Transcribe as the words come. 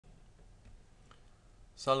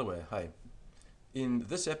Salwe, hi. In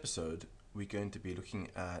this episode, we're going to be looking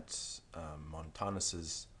at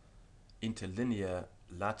Montanus's interlinear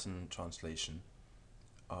Latin translation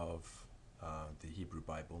of the Hebrew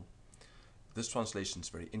Bible. This translation is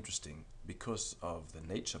very interesting because of the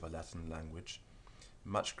nature of a Latin language.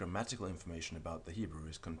 Much grammatical information about the Hebrew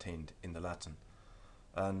is contained in the Latin,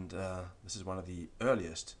 and this is one of the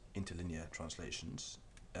earliest interlinear translations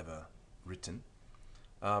ever written.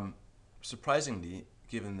 Surprisingly,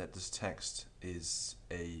 given that this text is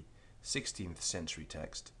a 16th century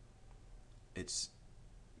text, it's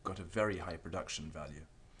got a very high production value.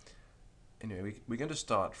 Anyway, we're going to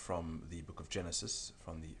start from the book of Genesis,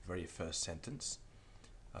 from the very first sentence,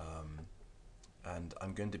 and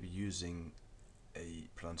I'm going to be using a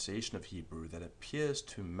pronunciation of Hebrew that appears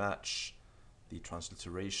to match the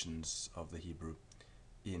transliterations of the Hebrew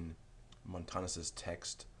in Montanus's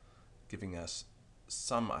text, giving us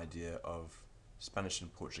some idea of Spanish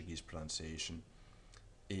and Portuguese pronunciation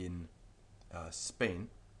in Spain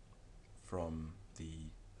from the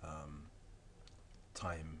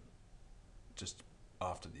time just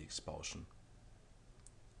after the expulsion.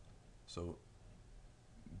 So,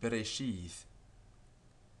 Bereshith,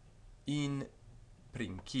 in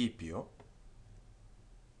principio,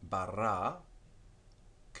 bara,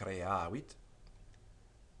 creavit,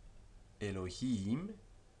 Elohim,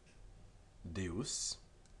 Deus,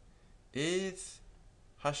 eth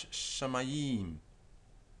hashamayim,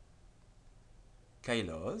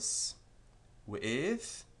 kailos,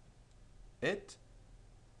 ve'eth et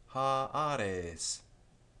haares,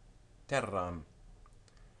 terram,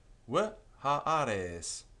 ve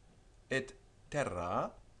haares et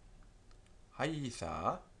terra,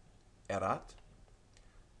 haitha erat,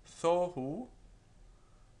 thohu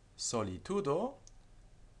solitudo,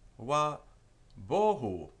 va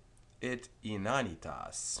bohu et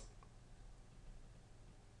inanitas.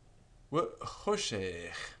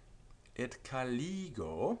 V'choshech et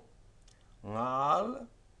caligo al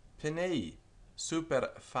penei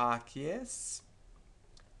super facies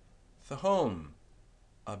thahom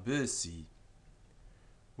abusi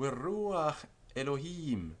v'ruach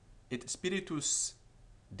Elohim et spiritus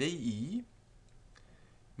Dei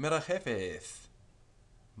merachefeth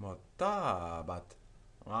motabat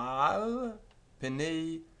al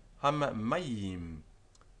penei hammayim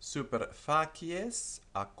super facies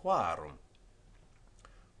aquarum.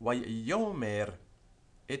 Vayomer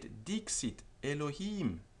et dixit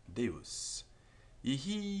Elohim Deus,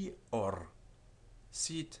 ihi or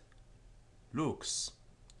sit lux.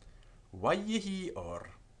 Vayehi or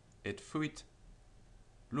et fuit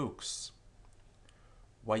lux.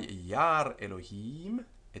 Vayar Elohim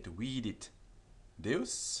et vidit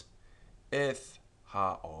Deus, eth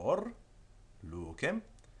haor lucem,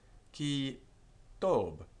 qui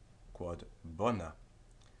tob quod bona.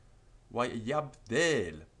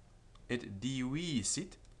 Vayabdel et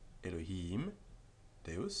divisit Elohim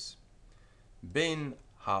Deus ben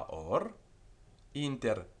haor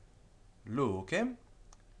inter lucem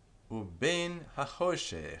uben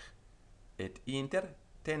hachoshech et inter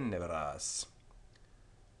tenebras.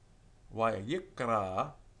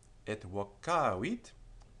 Vayikra et wakavit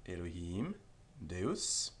Elohim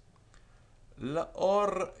Deus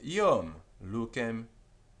laor yom lucem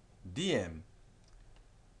diem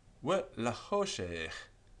ve lachoshech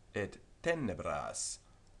et tenebras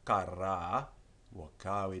kara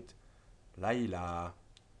wakavit laila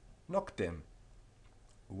noctem.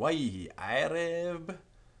 Vayehi erev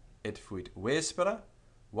et fuit vespera,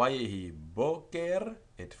 vayehi boker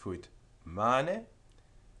et fuit mane,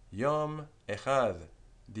 yom echad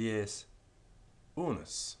dies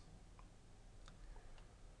unus.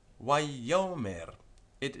 Vayomer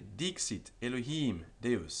et dixit Elohim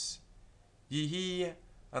Deus, yihi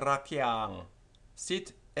rakiang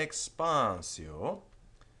sit expansio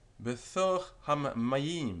bethoch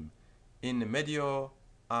hammayim in medio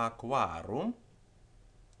aquarum.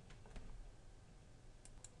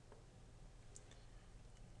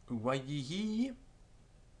 Vayihi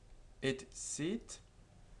et sit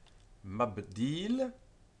mabdil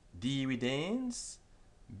dividens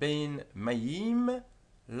ben mayim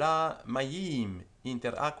la mayim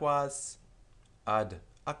inter aquas ad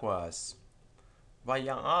aquas.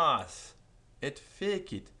 Vayaath et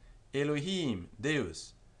fecit Elohim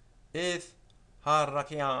Deus eth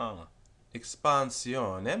harakian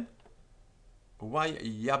expansionem.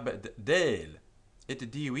 Vayabdel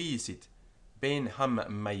et divisit ben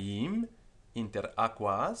hammayim inter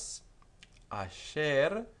aquas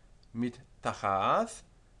asher mit tachath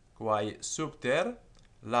quae subter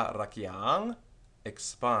la rakian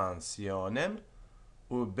expansionem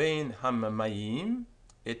uben hammayim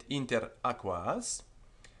et inter aquas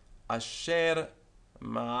asher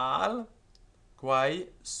mal quae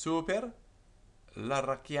super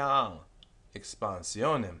larakian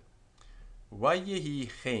expansionem vaiehi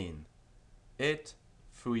chen et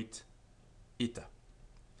fuit ita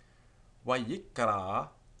vayikra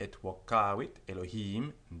et vocavit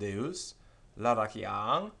Elohim Deus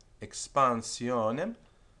larakian expansionem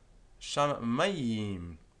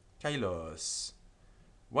shamayim kailos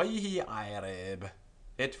vaiehi aereb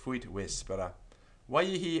et fuit vespera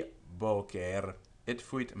vaiehi boker et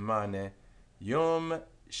fuit mane yom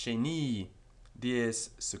sheni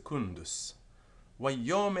dies secundus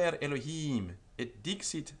vayomer Elohim et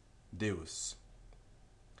dixit Deus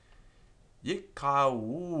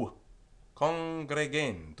Yikau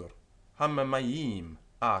congregentur hammayim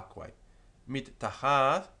aquae mit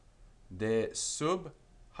tahath de sub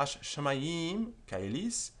hashmayim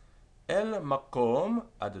kailis el makom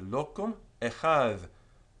ad locum echad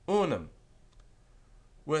unum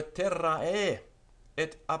veterrae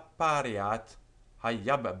et appariat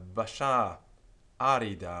hayabasha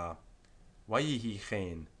arida vaihi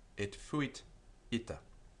chen et fuit ita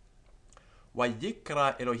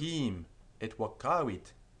vayikra Elohim et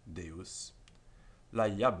vocavit Deus la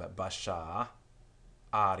yabasha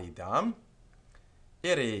aridam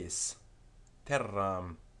eres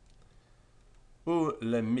terram u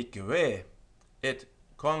le mikve et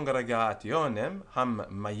congregationem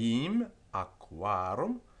hammayim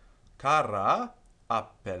aquarum cara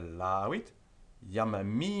appellavit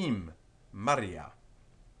yamamim Maria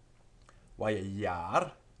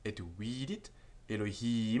vayar et vidit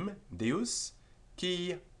Elohim Deus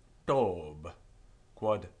qui tob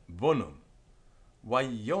quod bonum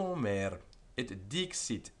vayomer et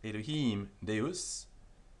dixit Elohim Deus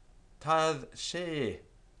tad she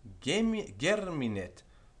germinet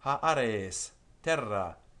haares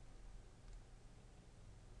terra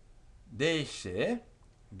deshe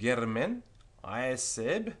germen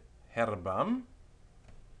aeseb herbam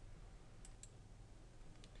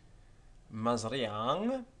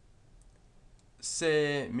mazriang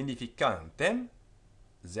seminificantem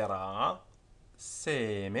zera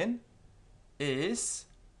semen es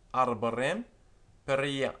arborem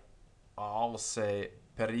peri alse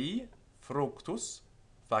peri fructus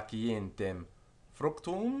facientem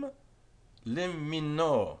fructum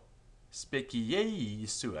limino speciei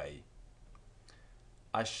suae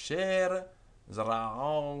asher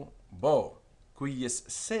zra'al bo quies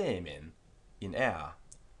semen in ea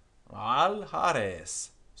al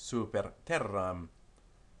hares super terram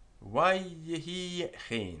vaiehi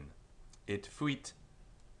chen et fuit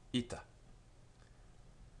ita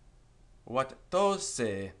what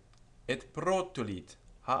tose et protulit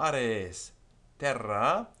hares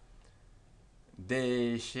terra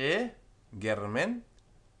deshe germen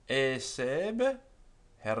eseb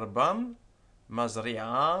herbam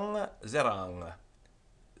mazriang zerang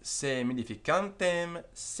seminificantem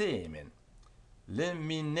semen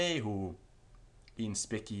leminehu in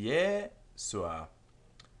specie sua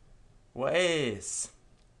vaes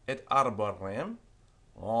et arborem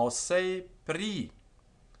ose pri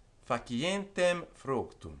facientem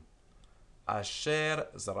fructum asher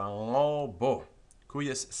zra'o bo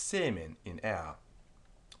quies semen in ea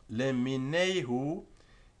leminehu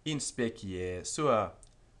in specie sua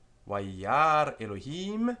vayar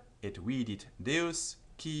Elohim et vidit Deus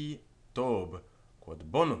qui tob quod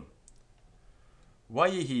bonum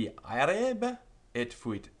vaiehi aereb et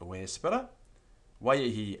fuit vespera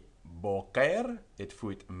vaiehi boker et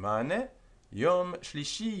fuit mane yom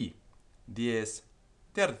shlishi dies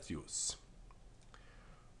tertius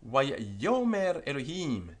vayomer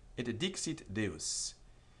Elohim et dixit Deus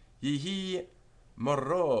yehi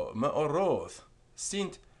meoroth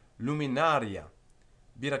sint luminaria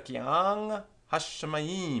birakian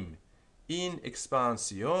hashmayim in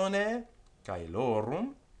expansione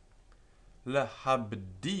caelorum le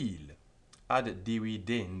habdil ad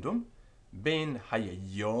dividendum ben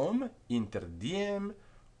hayom inter diem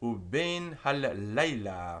u ben hal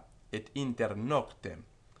leila et inter noctem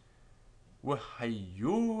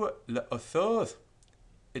hayu le othoth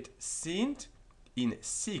et sint in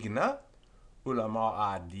signa ula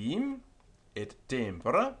ma'adim et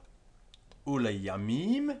tempora ula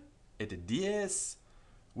yamim et dies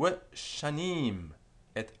shanim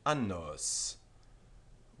et annos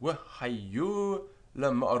hayu le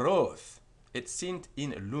ma'roth et sint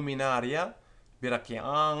in luminaria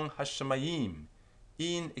birakian hashmayim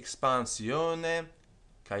in expansione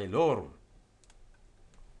caelorum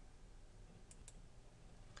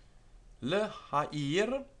le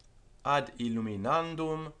hair ad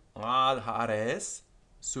illuminandum al hares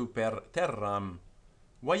super terram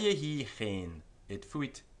vaiehi chen et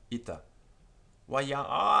fuit ita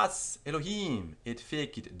ויעש אלוהים את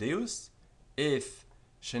פקד דאוס, את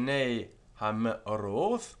שני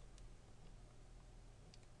המאורות,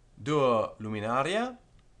 דו לומינריה,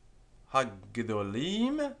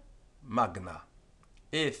 הגדולים מגנה.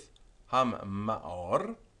 את המאור,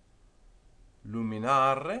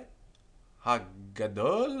 לומינר,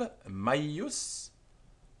 הגדול מיוס,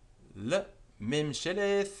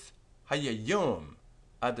 לממשלת היום,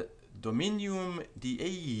 עד דומיניום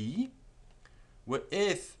דיאי,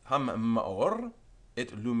 ואת המאור,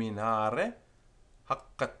 את לומינר,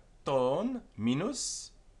 הקטון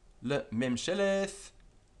מינוס, לממשלת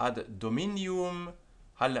עד דומיניום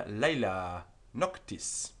הלילה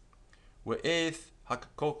נוקטיס, ואת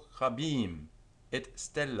הכוכבים, את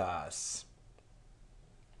סטלס.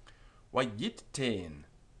 ויתן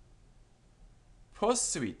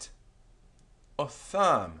פוסווית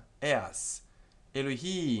אותם אס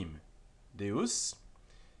אלוהים דאוס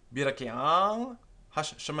ברקיען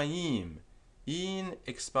השמיים אין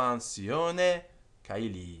אקספנסיונה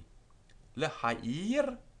קיילי להאיר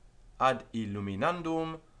עד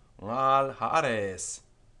אילומיננדום על הארץ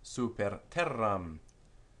סופר טרם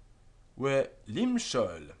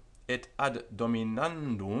ולמשול את עד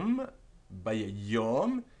דומיננדום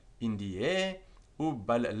ביום אינדיה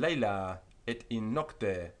ובלילה את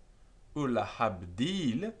אינוקטה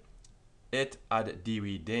ולהבדיל את עד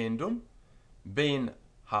דיווידנדום בין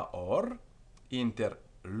האור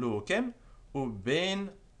אינטרלוקם ובין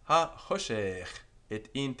החושך את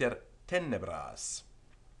אינטרטנברס.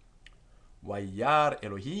 וירא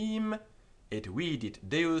אלוהים את וידית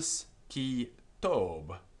דאוס כי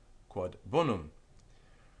טוב קוד בונום.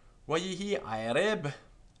 ויהי ערב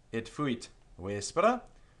את פוית וספרה,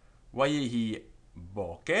 ויהי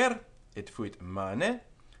בוקר את פוית מנה,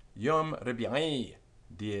 יום רביעי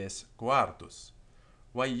דיאס קוארטוס.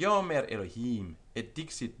 ויאמר אלוהים את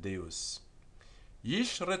דיקסיט דאוס,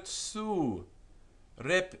 ישרצו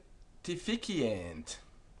רפטיפיקיאנט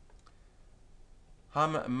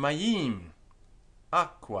המים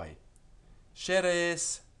אקוואי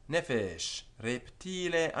שרס נפש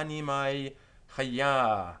רפטילה אנימאי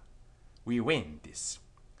חיה ויוונטיס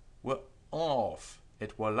ואוף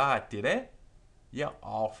את וולטילה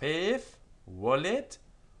יעופף וולט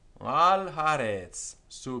על הארץ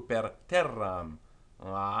סופר טרם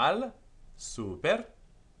על סופר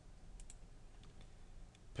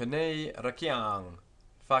פני רקיען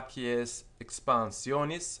פקיאס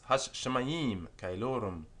אקספנסיוניס השמיים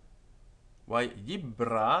כאלורום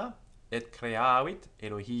ויברא את קריאווית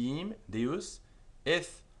אלוהים דאוס את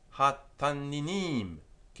התנינים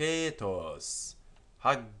קטוס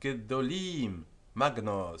הגדולים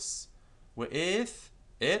מגנוס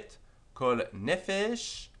ואת כל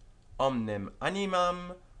נפש אמנם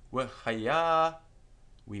אנימם וחיה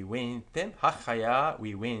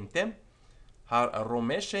ויוונתם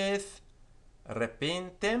הרומשת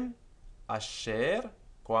רפנתם אשר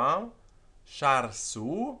קוואם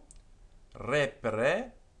שרסו רפרה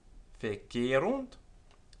פקרונט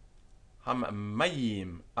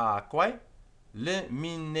המים אקוואי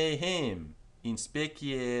למיניהם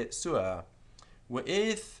אינספקיה סואה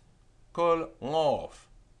ואת כל עוף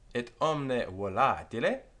את אומנה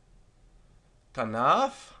וולטילה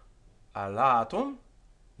כנף עלתום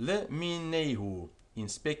למיניהו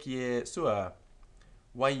אינספקיה סואה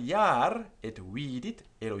וירא את וידית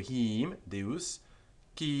אלוהים דאוס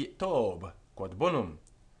כי טוב קוד בונום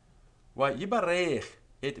ויברך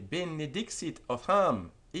את בנדיקסיט אותם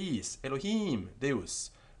איס אלוהים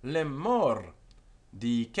דאוס לאמור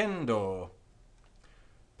דיקנדו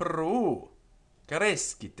פרו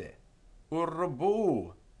קרסקיטה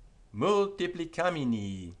ורבו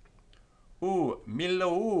מולטיפליקמיני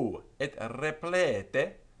ומילאו את רפלטה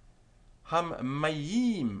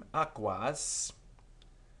המים אקוואס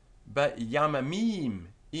ביממים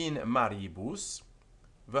אין מריבוס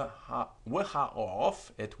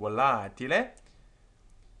והעוף את וולטילה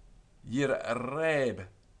יררב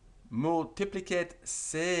מולטיפליקט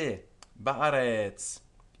סה בארץ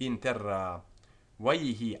אין טרה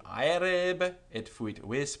ויהי ערב את פוית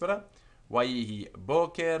וספרה ויהי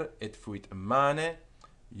בוקר את פוית מנה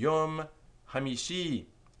יום חמישי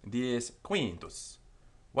דיאס קווינטוס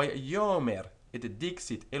ויאמר את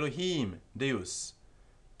דיקסיט אלוהים דאוס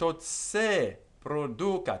תוצא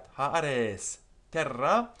פרודוקת הארץ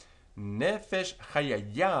טרה נפש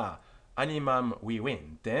חיה אנימם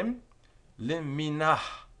ויוונתם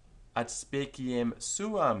למינח עד ספקיים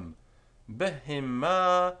סוהם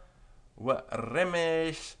בהמה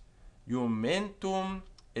ורמש יומנטום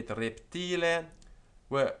את רפטילה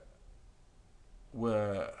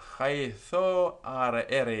וחייתו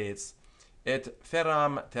הארץ את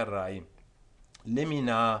פרם תראי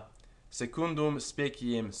למינה secundum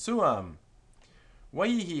speciem suam.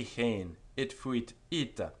 Vaihi hen et fuit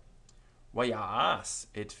ita. Vaias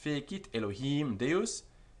et fecit Elohim Deus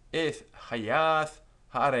eth hayath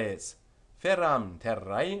haaretz feram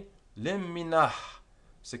terrae leminah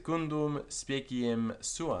secundum speciem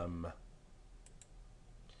suam.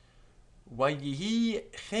 Vaihi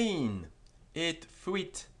hen et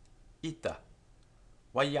fuit ita.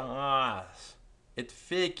 Vaias et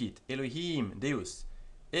fecit Elohim Deus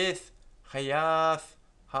eth hayath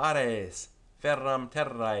haaretz feram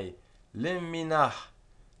terrae leminah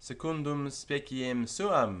secundum speciem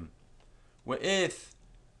suam. Ve'eth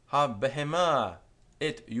ha-behema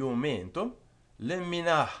et iumentum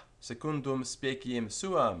leminah secundum speciem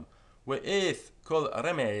suam. Ve'eth col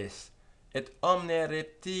remes et omne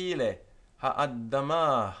reptile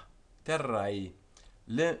ha-addamah terrae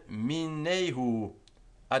leminehu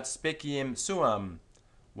ad speciem suam.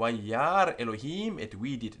 Vaiar Elohim et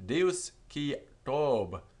vidit Deus qui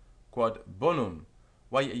tob quod bonum.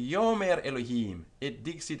 Vaiomer Elohim et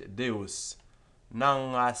dixit Deus,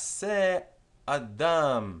 nangase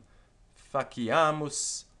Adam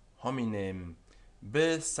faciamus hominem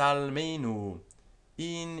besalmenu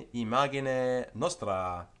in imagine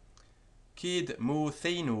nostra, quid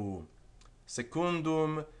muthenu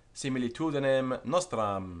secundum similitudinem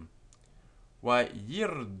nostram.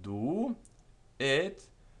 Vairdu et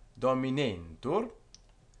dominentur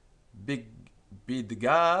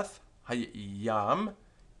bidgath hayam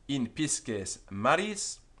in pisces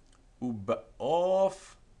maris ub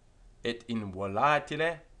of et in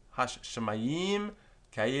volatile hash shmayim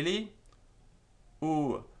kaili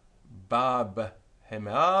u bab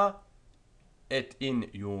hema et in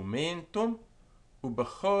iumentum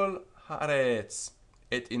ubechol haaretz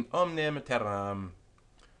et in omnem terram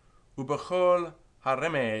ubechol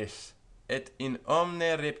haremes et in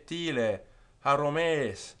omne reptile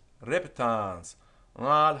haromes reptans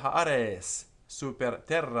al haares super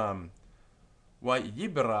terram.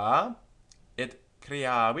 Vaibra et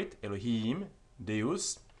creavit Elohim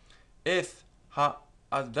Deus eth ha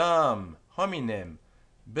Adam hominem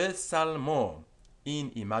besalmo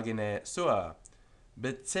in imagine sua.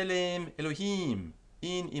 Betselem Elohim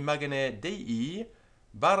in imagine Dei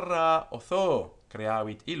barra otho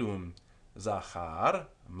creavit illum zachar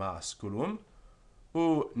masculum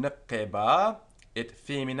u neqeba et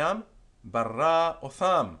feminam barra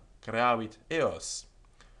otham creavit eos.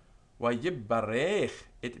 Vayibarech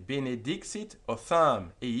et benedixit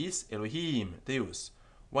otham eis Elohim Deus.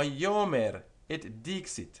 Vayomer et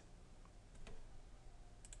dixit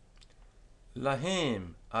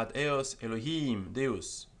lahem ad eos Elohim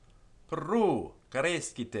Deus pro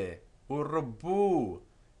crescite urbu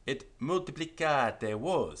et multiplicate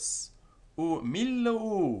vos u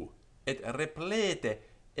millou et replete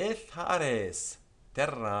eth haares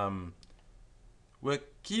terram.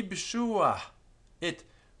 Vekibshua et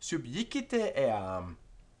subjicite eam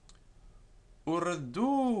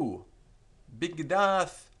urdu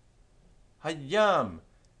bigdath hayam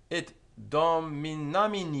et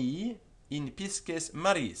dominamini in pisces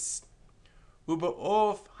maris ub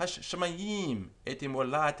of hash shmayim et in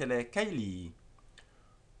volatile kaili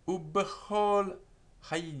ubechol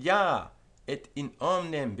haya et in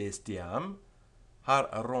omnem bestiam har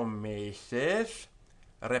romeses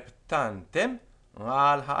reptantem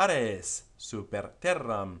al haares super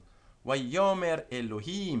terram. Vaiomer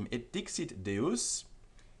Elohim et dixit Deus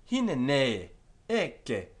hinne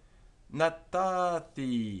ecce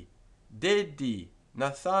nathati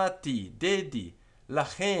dedi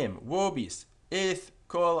lachem vobis eth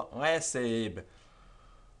col reseb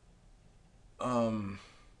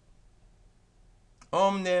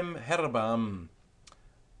omnem herbam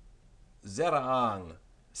zerang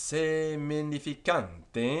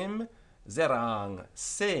semenificantem zerang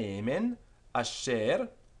semen asher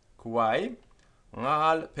quae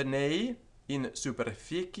al penei in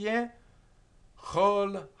superficie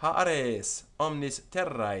chol haares omnis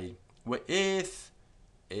terrae ve'eth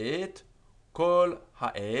et col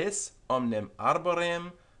haes omnem arborem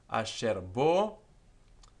asher bo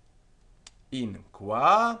in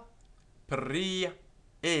qua pri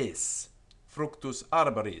es fructus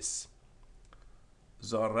arboris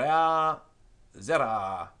zera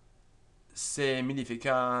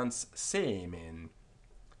seminificans semen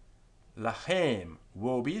lachem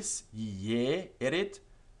vobis ie erit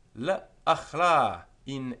la achla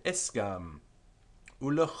in escam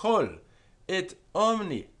ulechol et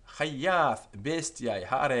omni chayath bestiae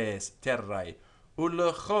haares terrae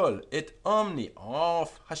ulechol et omni of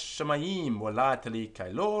hashamayim volatili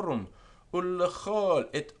caelorum ulechol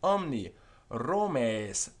et omni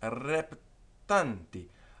romes reptanti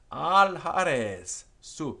al haares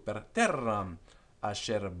super terram,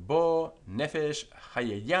 asher bo nefesh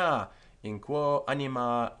chayaya, in quo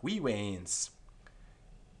anima vivens.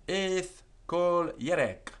 Eth kol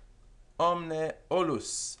yerek, omne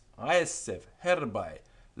olus, aesef herbai,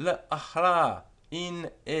 le achra in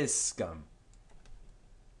eskam.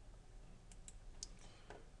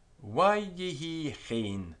 Vayihi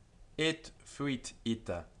chen, et fuit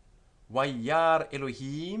ita. Vayar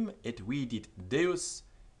Elohim, et vidit Deus,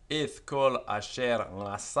 eth kol asher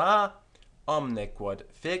ngasa, omne quod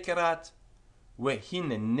fecerat,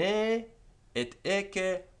 vehinene, et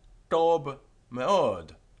eke tob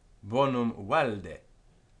meod, bonum valde.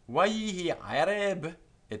 Vayihi areb,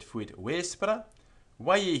 et fuit vespra,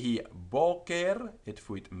 vayihi boker, et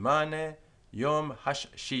fuit mane, yom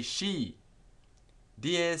hashishi,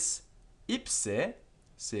 dies ipse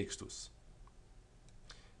sextus.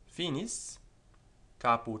 Finis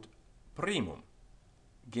caput primum.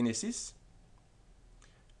 Genesis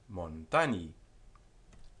Montani.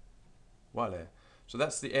 Vale. So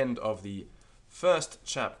that's the end of the first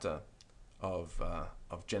chapter of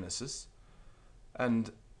Genesis.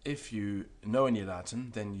 And if you know any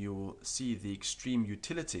Latin, then you will see the extreme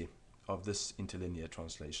utility of this interlinear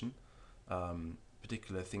translation.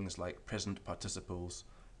 Particular things like present participles,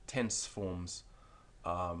 tense forms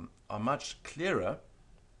are much clearer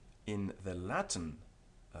in the Latin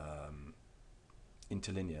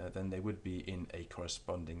interlinear than they would be in a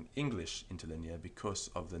corresponding English interlinear because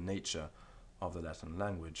of the nature of the Latin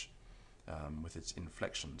language with its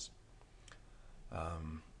inflections.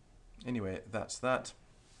 Anyway, that's that.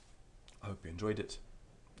 I hope you enjoyed it,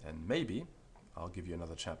 and maybe I'll give you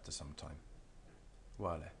another chapter sometime.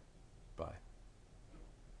 Vale. Bye.